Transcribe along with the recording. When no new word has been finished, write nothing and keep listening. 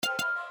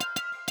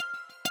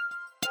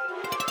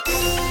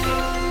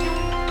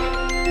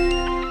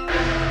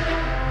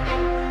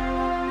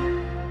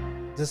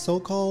The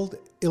so-called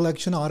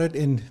election audit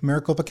in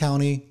Maricopa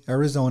County,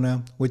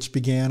 Arizona, which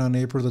began on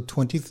April the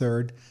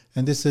 23rd,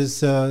 and this is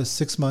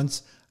 6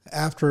 months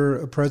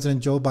after President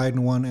Joe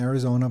Biden won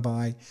Arizona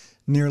by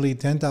nearly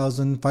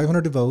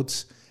 10,500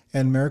 votes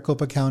and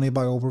Maricopa County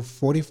by over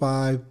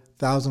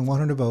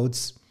 45,100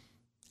 votes,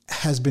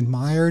 has been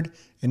mired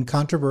in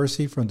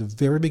controversy from the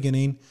very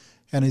beginning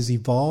and has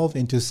evolved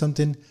into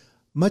something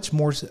much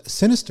more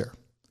sinister.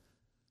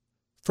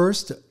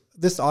 First,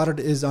 this audit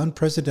is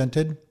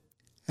unprecedented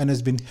and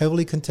has been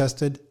heavily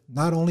contested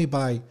not only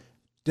by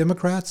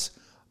Democrats,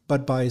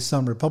 but by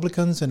some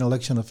Republicans and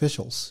election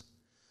officials.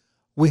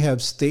 We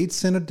have state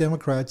Senate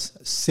Democrats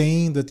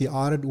saying that the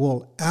audit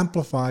will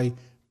amplify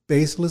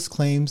baseless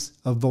claims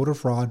of voter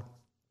fraud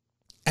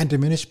and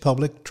diminish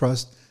public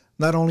trust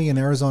not only in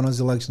Arizona's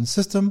election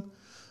system,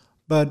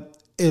 but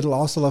it'll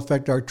also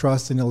affect our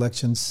trust in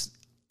elections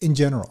in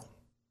general.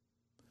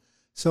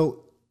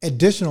 So,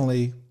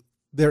 additionally,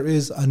 there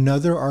is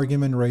another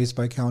argument raised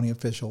by county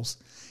officials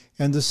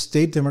and the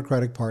state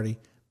Democratic Party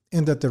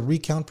in that the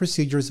recount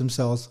procedures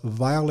themselves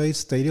violate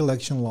state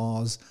election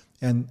laws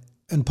and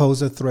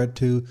pose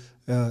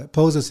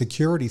a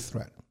security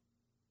threat.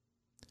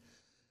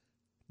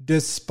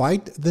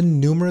 Despite the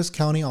numerous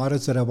county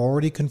audits that have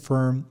already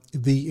confirmed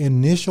the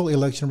initial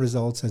election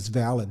results as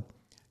valid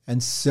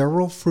and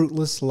several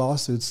fruitless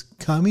lawsuits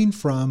coming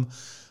from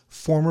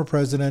former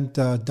President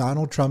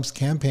Donald Trump's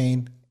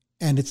campaign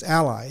and its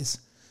allies,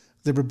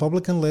 the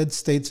Republican-led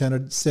state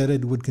Senate said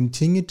it would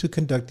continue to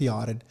conduct the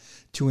audit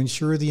to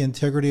ensure the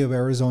integrity of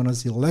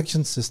Arizona's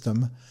election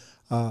system,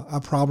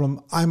 a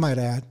problem, I might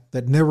add,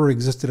 that never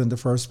existed in the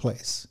first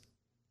place.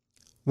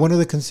 One of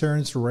the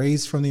concerns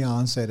raised from the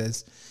onset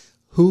is,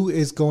 who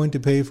is going to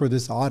pay for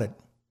this audit?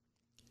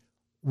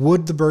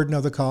 Would the burden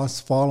of the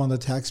costs fall on the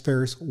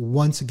taxpayers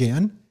once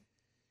again?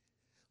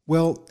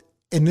 Well,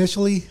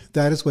 initially,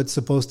 that is what's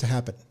supposed to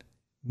happen.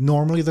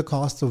 Normally, the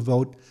cost of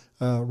vote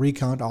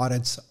recount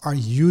audits are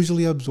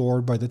usually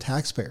absorbed by the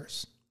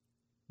taxpayers.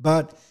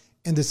 But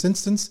in this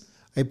instance,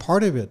 a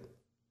part of it,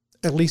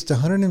 at least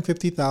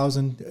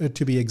 $150,000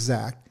 to be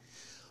exact,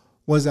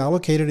 was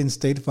allocated in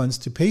state funds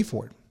to pay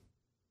for it.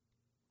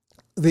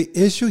 The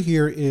issue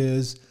here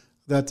is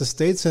that the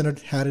state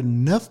Senate had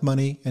enough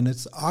money in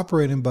its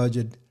operating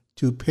budget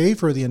to pay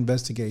for the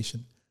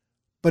investigation,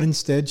 but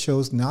instead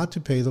chose not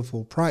to pay the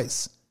full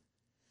price.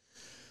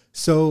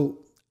 So,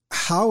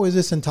 how is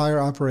this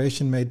entire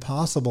operation made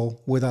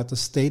possible without the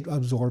state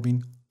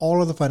absorbing all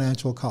of the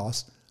financial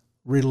costs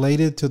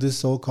related to this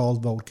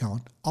so-called vote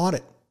count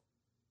audit?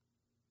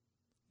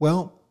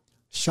 Well,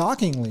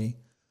 shockingly,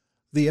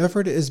 the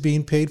effort is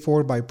being paid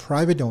for by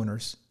private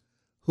donors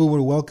who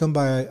were welcomed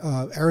by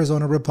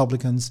Arizona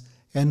Republicans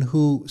and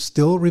who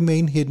still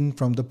remain hidden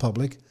from the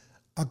public,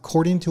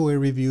 according to a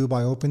review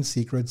by Open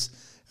Secrets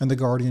and the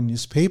Guardian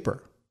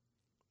newspaper.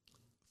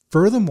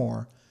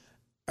 Furthermore,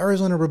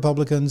 Arizona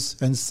Republicans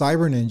and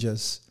Cyber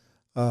Ninjas,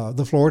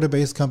 the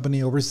Florida-based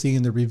company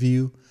overseeing the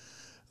review,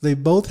 they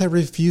both have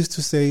refused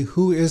to say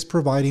who is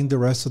providing the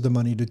rest of the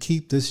money to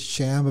keep this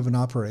sham of an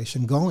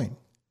operation going.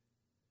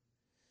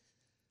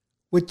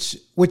 Which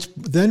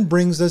then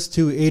brings us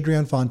to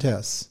Adrian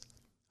Fontes,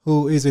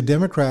 who is a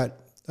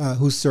Democrat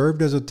who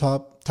served as a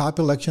top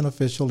election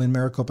official in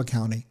Maricopa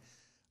County,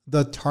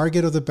 the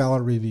target of the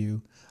ballot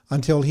review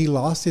until he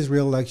lost his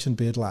re-election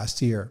bid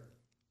last year.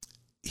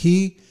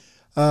 He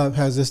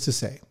has this to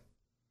say,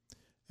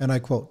 and I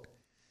quote,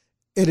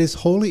 "It is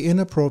wholly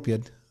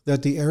inappropriate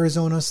that the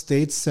Arizona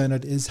State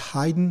Senate is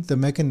hiding the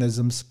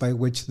mechanisms by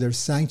which their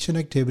sanctioned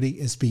activity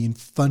is being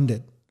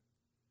funded.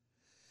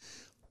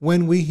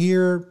 When we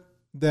hear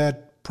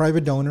that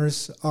private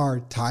donors are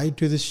tied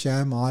to this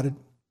sham audit,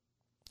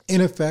 in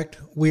effect,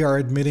 we are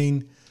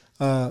admitting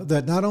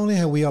that not only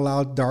have we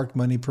allowed dark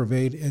money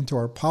pervade into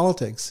our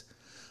politics,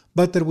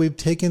 but that we've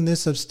taken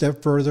this a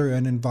step further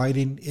and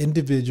inviting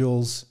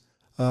individuals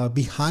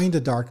behind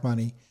the dark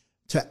money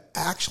to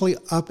actually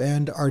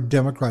upend our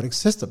democratic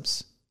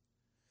systems.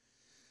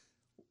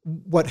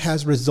 What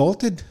has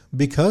resulted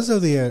because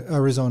of the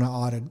Arizona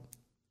audit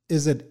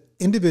is that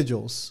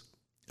individuals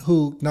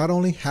who not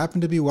only happen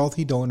to be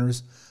wealthy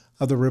donors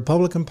of the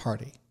Republican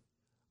Party,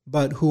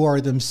 but who are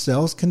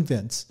themselves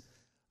convinced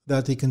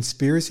that the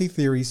conspiracy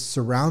theories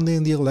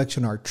surrounding the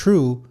election are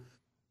true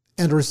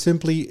and or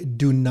simply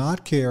do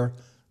not care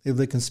if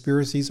the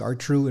conspiracies are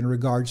true in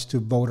regards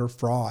to voter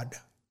fraud.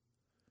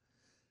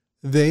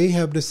 They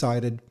have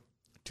decided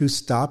to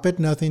stop at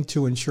nothing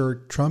to ensure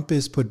Trump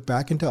is put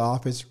back into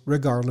office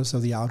regardless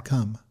of the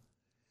outcome.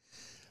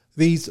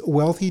 These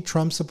wealthy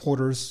Trump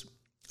supporters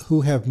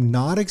who have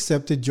not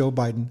accepted Joe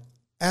Biden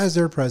as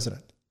their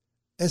president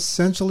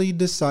essentially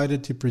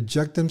decided to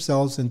project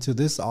themselves into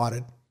this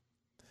audit.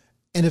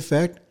 In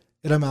effect,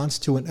 it amounts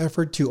to an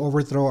effort to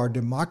overthrow our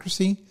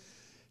democracy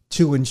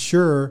to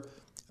ensure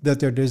that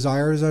their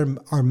desires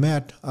are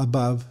met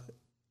above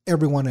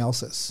everyone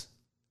else's.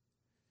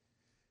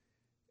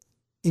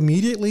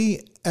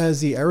 Immediately as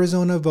the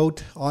Arizona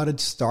vote audit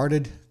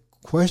started,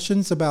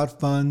 questions about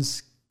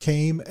funds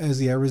came as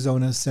the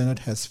Arizona Senate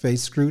has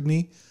faced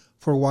scrutiny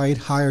for why it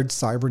hired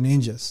Cyber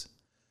Ninjas,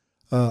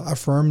 a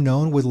firm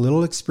known with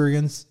little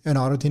experience in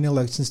auditing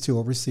elections, to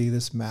oversee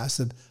this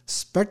massive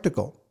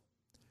spectacle.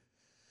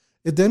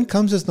 It then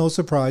comes as no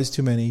surprise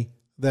to many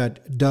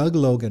that Doug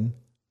Logan,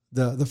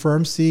 the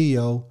firm's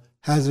CEO,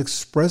 has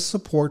expressed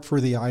support for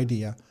the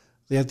idea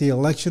that the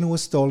election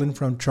was stolen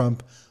from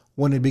Trump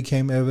when it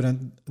became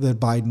evident that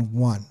Biden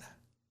won.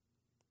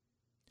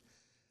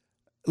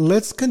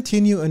 Let's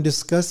continue in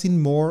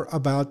discussing more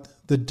about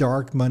the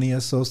dark money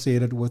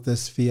associated with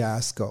this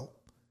fiasco.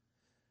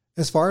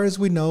 As far as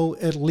we know,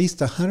 at least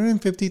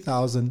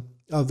 $150,000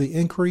 of the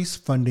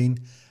increased funding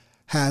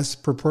has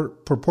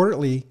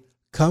purportedly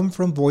come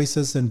from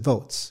Voices and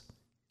Votes,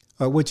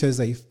 which is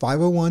a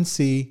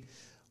 501c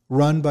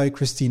run by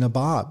Christina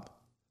Bobb,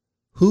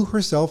 who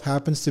herself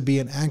happens to be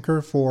an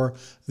anchor for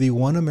the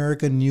One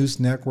American News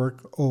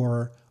Network,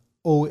 or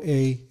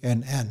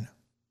OANN.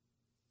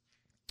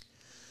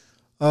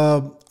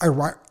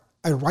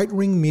 A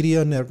right-wing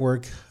media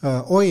network.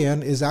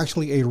 OAN is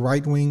actually a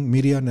right-wing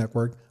media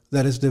network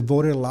that has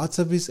devoted lots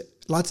of its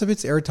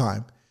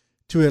airtime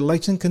to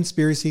election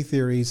conspiracy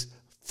theories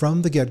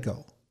from the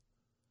get-go.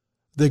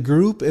 The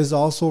group is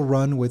also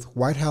run with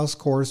White House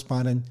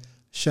correspondent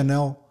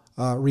Chanel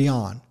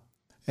Rion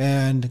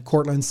and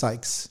Cortland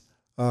Sykes,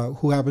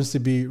 who happens to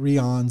be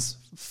Rion's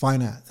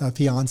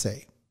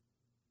fiance.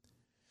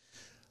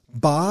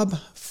 Bob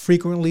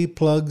frequently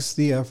plugs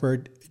the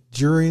effort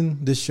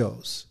during the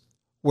shows,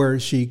 where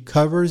she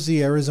covers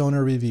the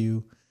Arizona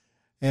Review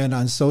and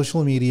on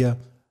social media,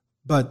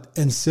 but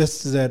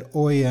insists that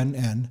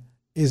OANN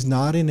is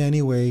not in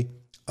any way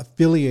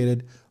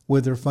affiliated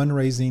with their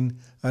fundraising,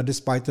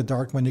 despite the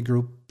dark money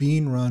group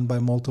being run by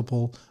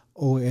multiple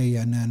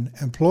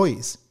OANN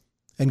employees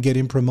and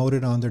getting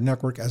promoted on their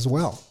network as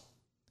well.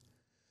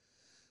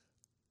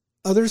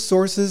 Other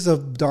sources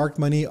of dark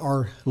money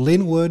are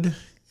Lin Wood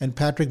and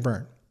Patrick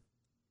Byrne.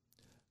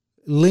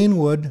 Lin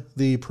Wood,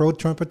 the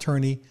pro-Trump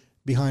attorney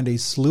behind a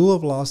slew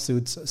of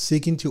lawsuits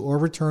seeking to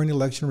overturn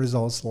election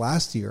results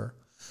last year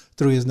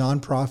through his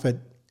nonprofit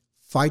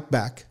Fight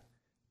Back,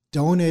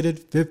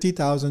 donated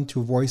 $50,000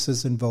 to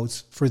Voices and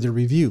Votes for the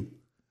review.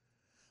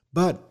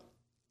 But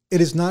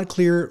it is not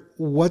clear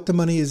what the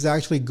money is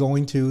actually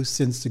going to,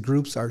 since the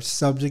groups are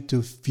subject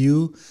to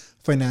few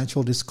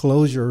financial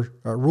disclosure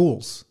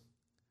rules.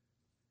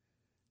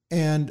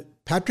 And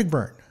Patrick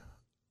Byrne,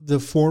 the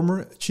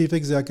former chief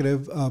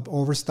executive of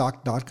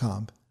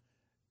Overstock.com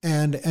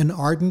and an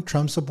ardent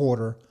Trump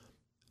supporter,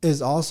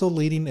 is also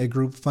leading a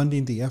group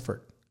funding the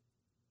effort.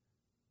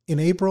 In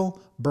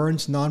April,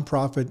 Byrne's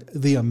nonprofit,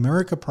 The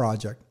America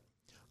Project,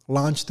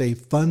 launched a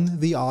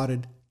Fund the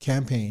Audit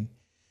campaign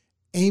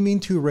aiming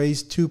to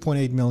raise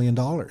 $2.8 million.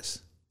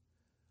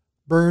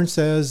 Byrne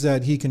says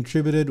that he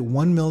contributed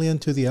 $1 million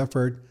to the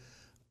effort,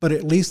 but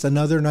at least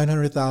another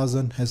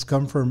 $900,000 has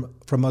come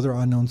from other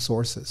unknown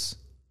sources.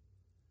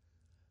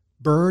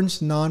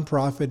 Byrne's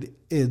nonprofit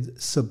is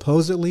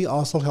supposedly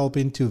also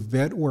helping to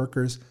vet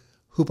workers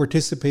who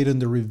participate in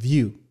the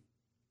review.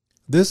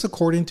 This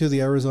according to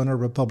the Arizona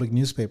Republic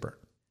newspaper.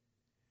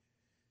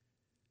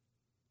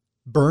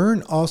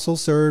 Byrne also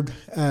served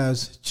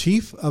as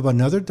chief of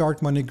another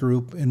dark money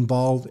group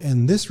involved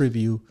in this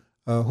review,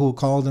 who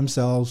call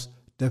themselves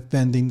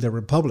Defending the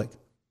Republic.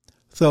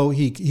 Though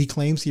he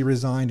claims he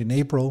resigned in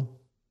April.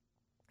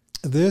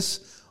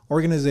 This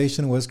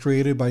organization was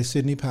created by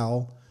Sidney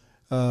Powell.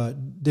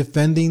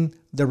 Defending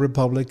the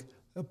Republic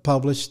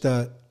published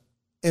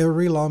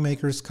every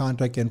lawmaker's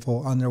contact info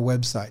on their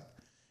website,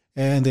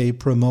 and they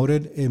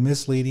promoted a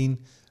misleading,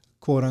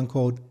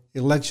 quote-unquote,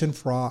 election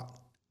fraud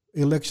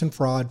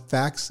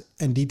facts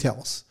and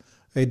details,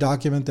 a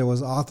document that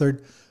was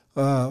authored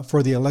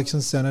for the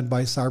Election Senate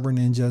by Cyber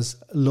Ninjas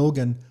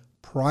Logan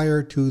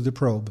prior to the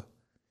probe.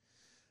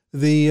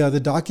 The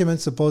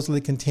document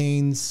supposedly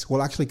contains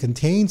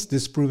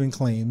disproving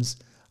claims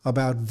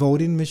about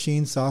voting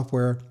machine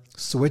software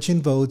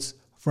switching votes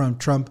from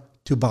Trump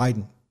to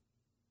Biden.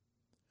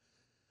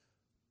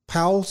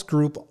 Powell's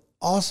group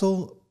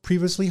also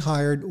previously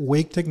hired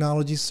Wake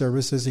Technology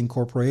Services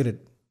Incorporated,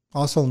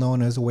 also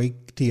known as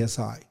Wake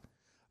TSI,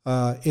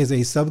 is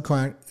a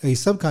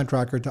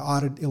subcontractor to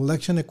audit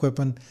election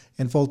equipment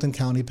in Fulton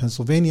County,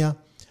 Pennsylvania,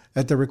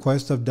 at the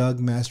request of Doug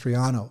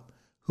Mastriano,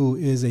 who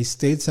is a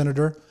state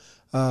senator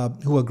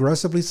who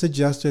aggressively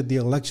suggested the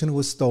election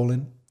was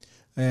stolen,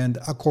 and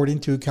according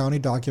to county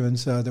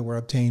documents that were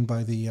obtained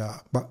by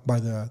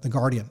the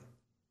Guardian.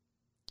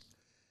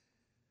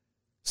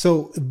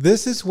 So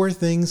this is where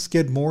things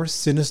get more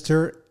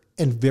sinister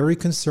and very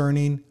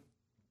concerning,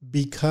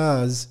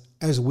 because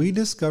as we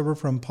discover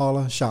from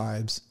Paula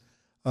Shives,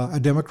 a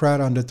Democrat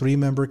on the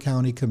 3-member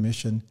county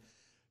commission,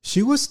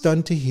 she was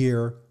stunned to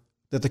hear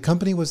that the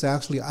company was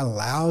actually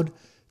allowed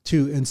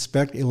to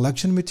inspect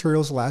election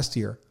materials last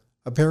year,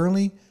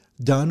 apparently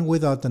done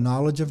without the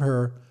knowledge of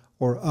her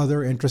or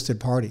other interested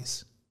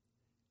parties.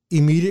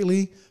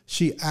 Immediately,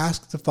 she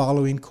asked the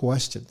following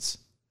questions.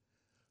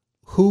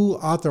 Who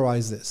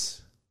authorized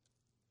this?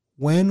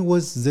 When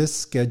was this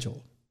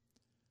scheduled?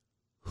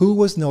 Who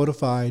was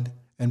notified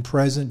and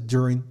present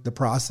during the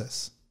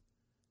process?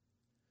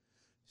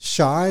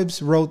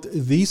 Shives wrote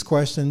these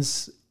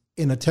questions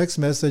in a text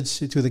message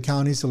to the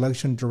county's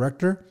election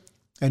director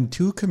and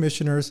 2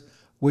 commissioners,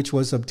 which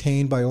was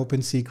obtained by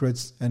Open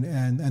Secrets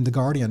and The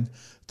Guardian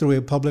through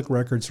a public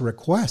records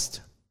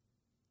request.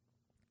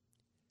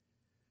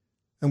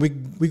 And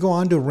we go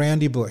on to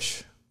Randy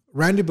Bush.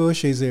 Randy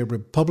Bush is a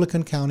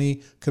Republican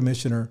county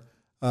commissioner.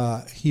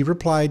 He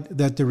replied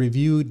that the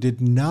review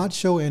did not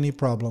show any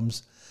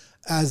problems,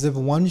 as if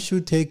one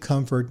should take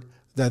comfort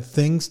that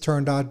things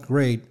turned out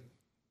great.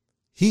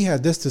 He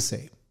had this to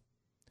say: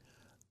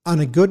 on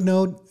a good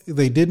note,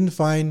 they didn't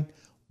find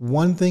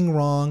one thing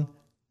wrong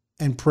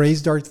and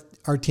praised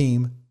our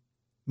team,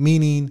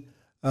 meaning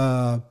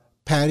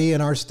Patty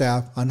and our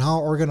staff, on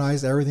how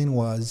organized everything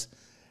was.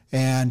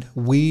 And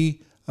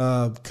we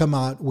come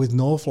out with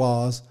no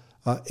flaws.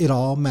 It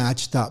all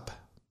matched up.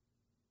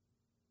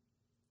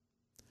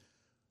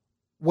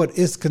 What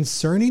is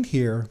concerning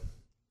here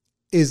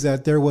is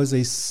that there was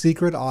a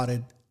secret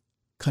audit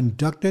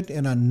conducted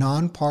in a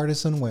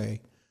nonpartisan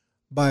way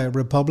by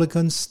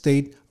Republican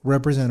state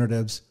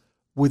representatives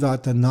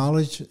without the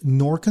knowledge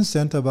nor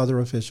consent of other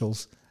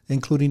officials,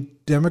 including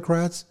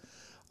Democrats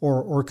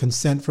or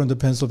consent from the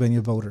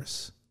Pennsylvania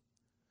voters.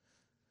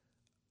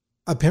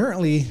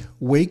 Apparently,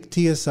 Wake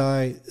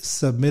TSI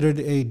submitted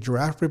a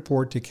draft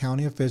report to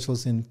county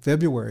officials in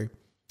February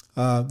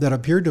that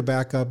appeared to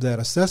back up that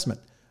assessment,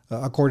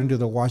 according to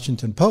the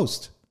Washington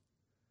Post.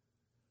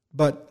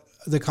 But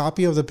the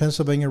copy of the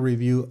Pennsylvania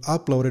Review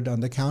uploaded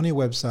on the county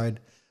website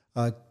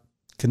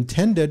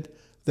contended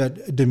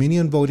that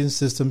Dominion voting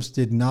systems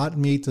did not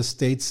meet the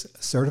state's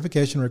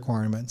certification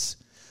requirements,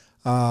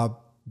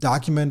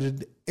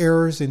 documented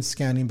errors in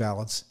scanning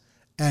ballots,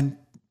 and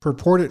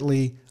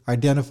purportedly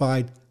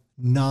identified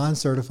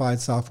non-certified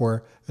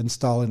software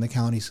installed in the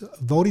county's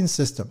voting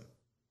system.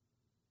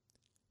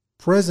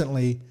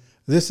 Presently,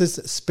 this is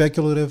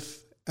speculative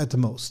at the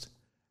most,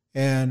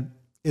 and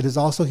it is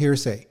also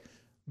hearsay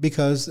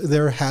because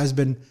there has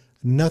been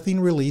nothing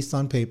released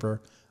on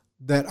paper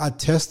that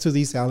attests to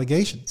these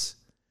allegations.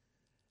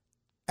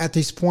 At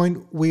this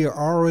point, we are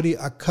already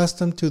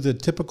accustomed to the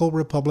typical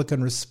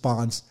Republican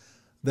response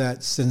that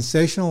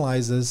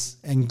sensationalizes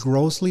and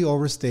grossly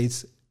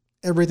overstates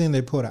everything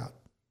they put out.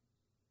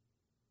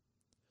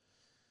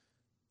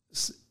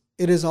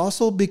 It has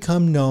also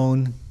become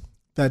known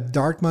that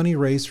dark money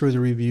raised through the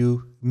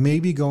review may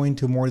be going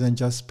to more than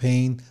just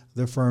paying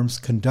the firms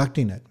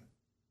conducting it.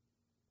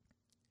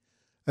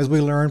 As we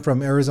learned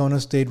from Arizona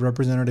State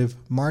Representative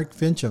Mark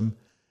Fincham,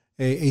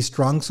 a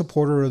strong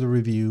supporter of the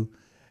review,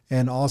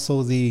 and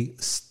also the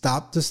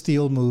Stop the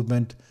Steal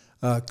movement,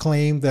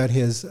 claimed that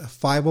his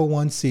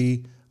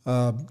 501c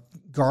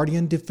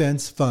Guardian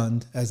Defense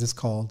Fund, as it's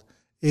called,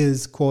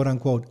 is, quote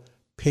unquote,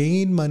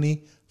 paying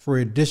money for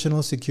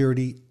additional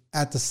security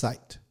at the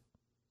site.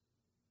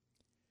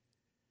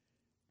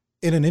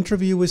 In an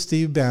interview with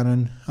Steve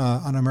Bannon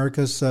on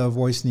America's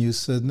Voice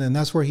News, and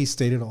that's where he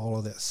stated all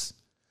of this.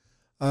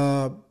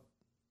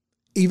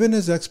 Even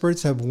as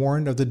experts have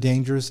warned of the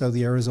dangers of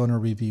the Arizona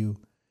Review,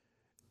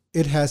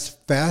 it has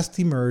fast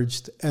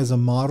emerged as a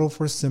model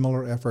for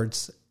similar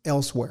efforts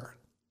elsewhere.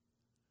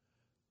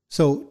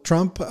 So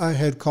Trump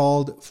had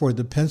called for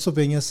the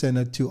Pennsylvania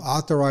Senate to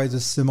authorize a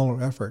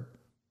similar effort.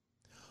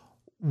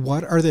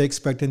 What are they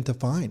expecting to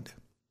find?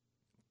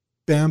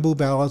 Bamboo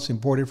ballots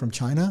imported from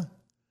China?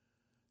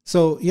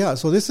 So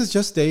this is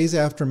just days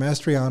after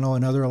Mastriano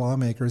and other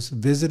lawmakers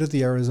visited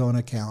the Arizona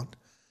account.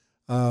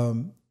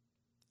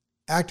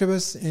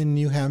 Activists in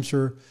New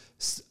Hampshire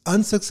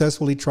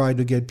unsuccessfully tried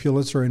to get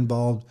Pulitzer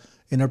involved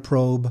in a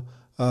probe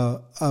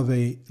of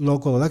a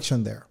local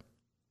election there.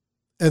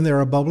 And there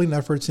are bubbling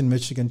efforts in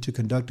Michigan to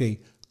conduct a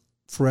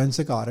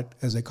forensic audit,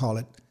 as they call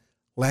it,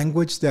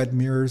 language that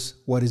mirrors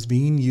what is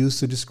being used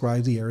to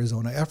describe the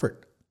Arizona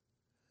effort.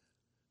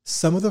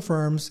 Some of the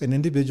firms and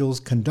individuals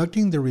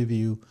conducting the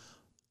review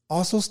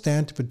also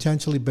stand to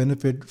potentially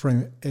benefit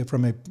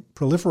from a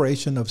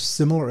proliferation of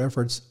similar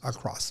efforts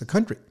across the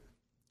country.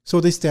 So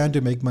they stand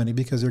to make money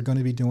because they're going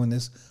to be doing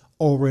this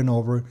over and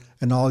over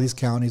in all these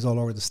counties all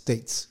over the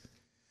states.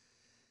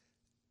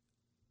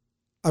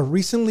 A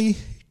recently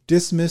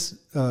dismissed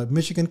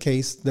Michigan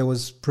case that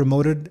was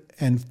promoted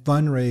and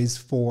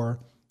fundraised for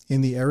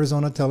in the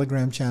Arizona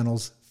Telegram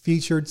channels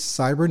featured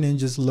Cyber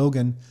Ninja's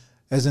Logan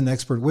as an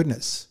expert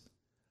witness.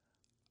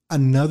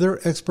 Another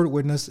expert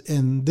witness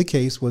in the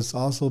case was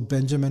also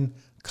Benjamin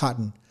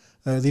Cotton,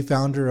 the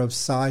founder of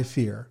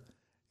Cypher,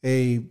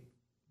 a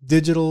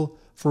digital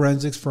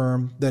forensics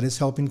firm that is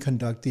helping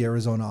conduct the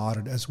Arizona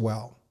audit as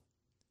well.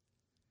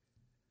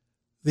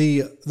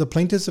 The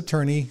plaintiff's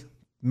attorney,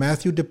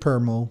 Matthew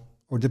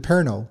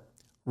DePerno,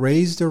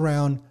 raised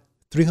around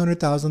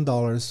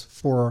 $300,000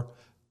 for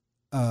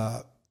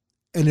an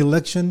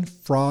election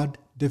fraud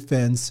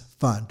defense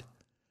fund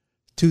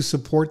to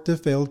support the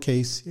failed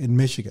case in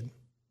Michigan.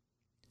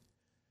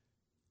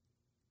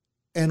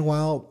 And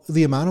while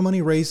the amount of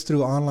money raised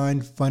through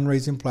online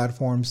fundraising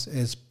platforms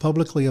is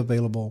publicly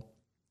available,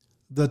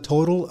 the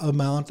total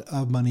amount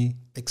of money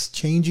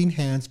exchanging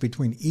hands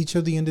between each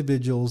of the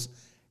individuals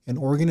and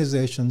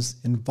organizations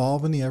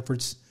involved in the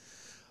efforts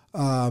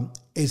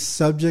is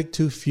subject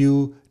to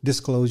few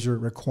disclosure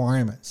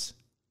requirements.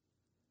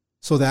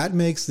 So that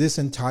makes this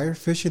entire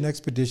fishing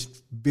expedition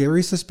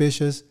very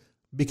suspicious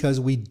because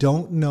we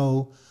don't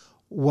know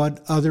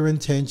what other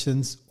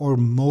intentions or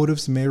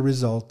motives may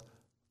result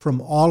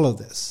from all of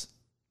this.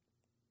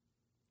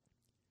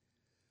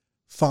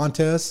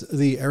 Fontes,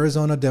 the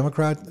Arizona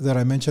Democrat that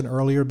I mentioned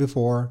earlier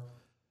before,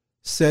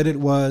 said it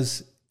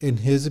was, in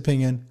his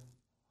opinion,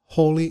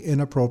 wholly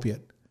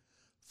inappropriate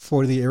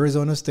for the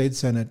Arizona State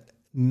Senate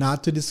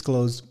not to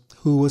disclose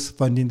who was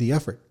funding the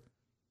effort.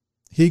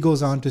 He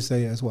goes on to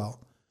say as well,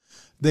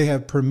 they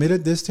have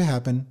permitted this to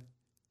happen.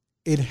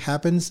 It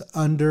happens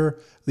under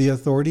the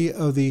authority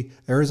of the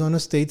Arizona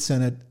State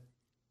Senate.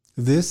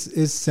 This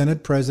is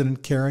Senate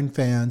President Karen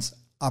Fann's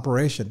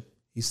operation,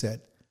 he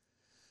said.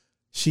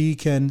 She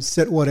can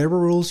set whatever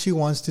rules she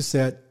wants to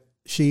set.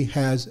 She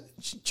has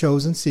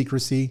chosen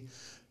secrecy.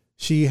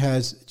 She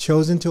has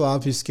chosen to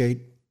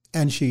obfuscate,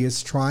 and she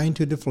is trying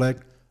to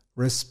deflect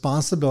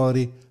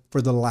responsibility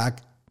for the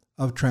lack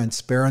of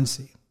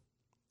transparency.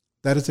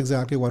 That is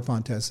exactly what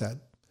Fontes said.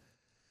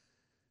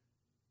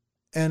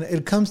 And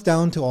it comes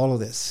down to all of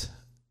this.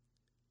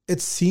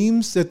 It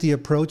seems that the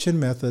approach and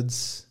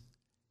methods,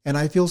 and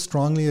I feel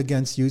strongly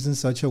against using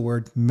such a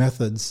word,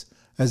 methods,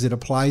 as it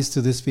applies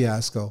to this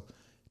fiasco,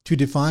 to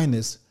define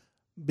this,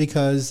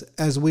 because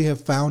as we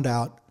have found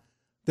out,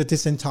 that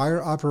this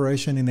entire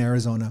operation in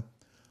Arizona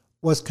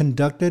was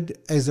conducted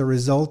as a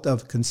result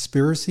of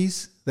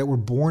conspiracies that were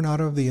born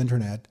out of the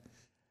internet,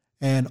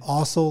 and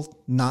also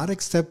not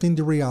accepting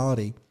the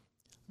reality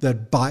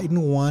that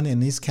Biden won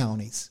in these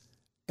counties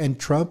and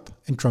Trump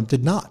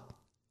did not.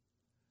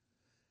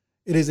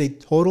 It is a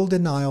total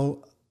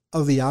denial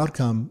of the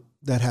outcome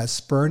that has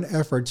spurred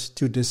efforts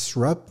to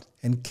disrupt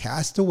and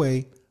cast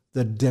away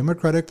the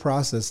democratic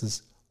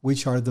processes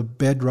which are the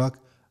bedrock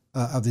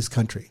of this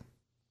country.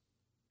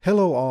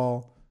 Hello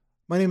all,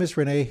 my name is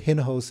Rene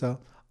Hinojosa.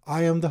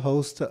 I am the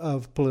host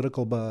of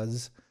Political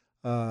Buzz.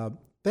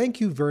 Thank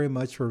you very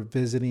much for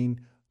visiting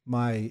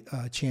my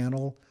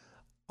channel.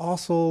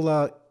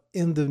 Also,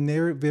 in the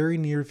very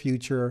near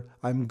future,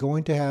 I'm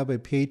going to have a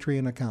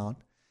Patreon account.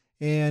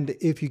 And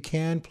if you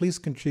can, please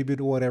contribute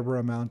whatever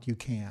amount you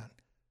can.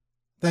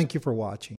 Thank you for watching.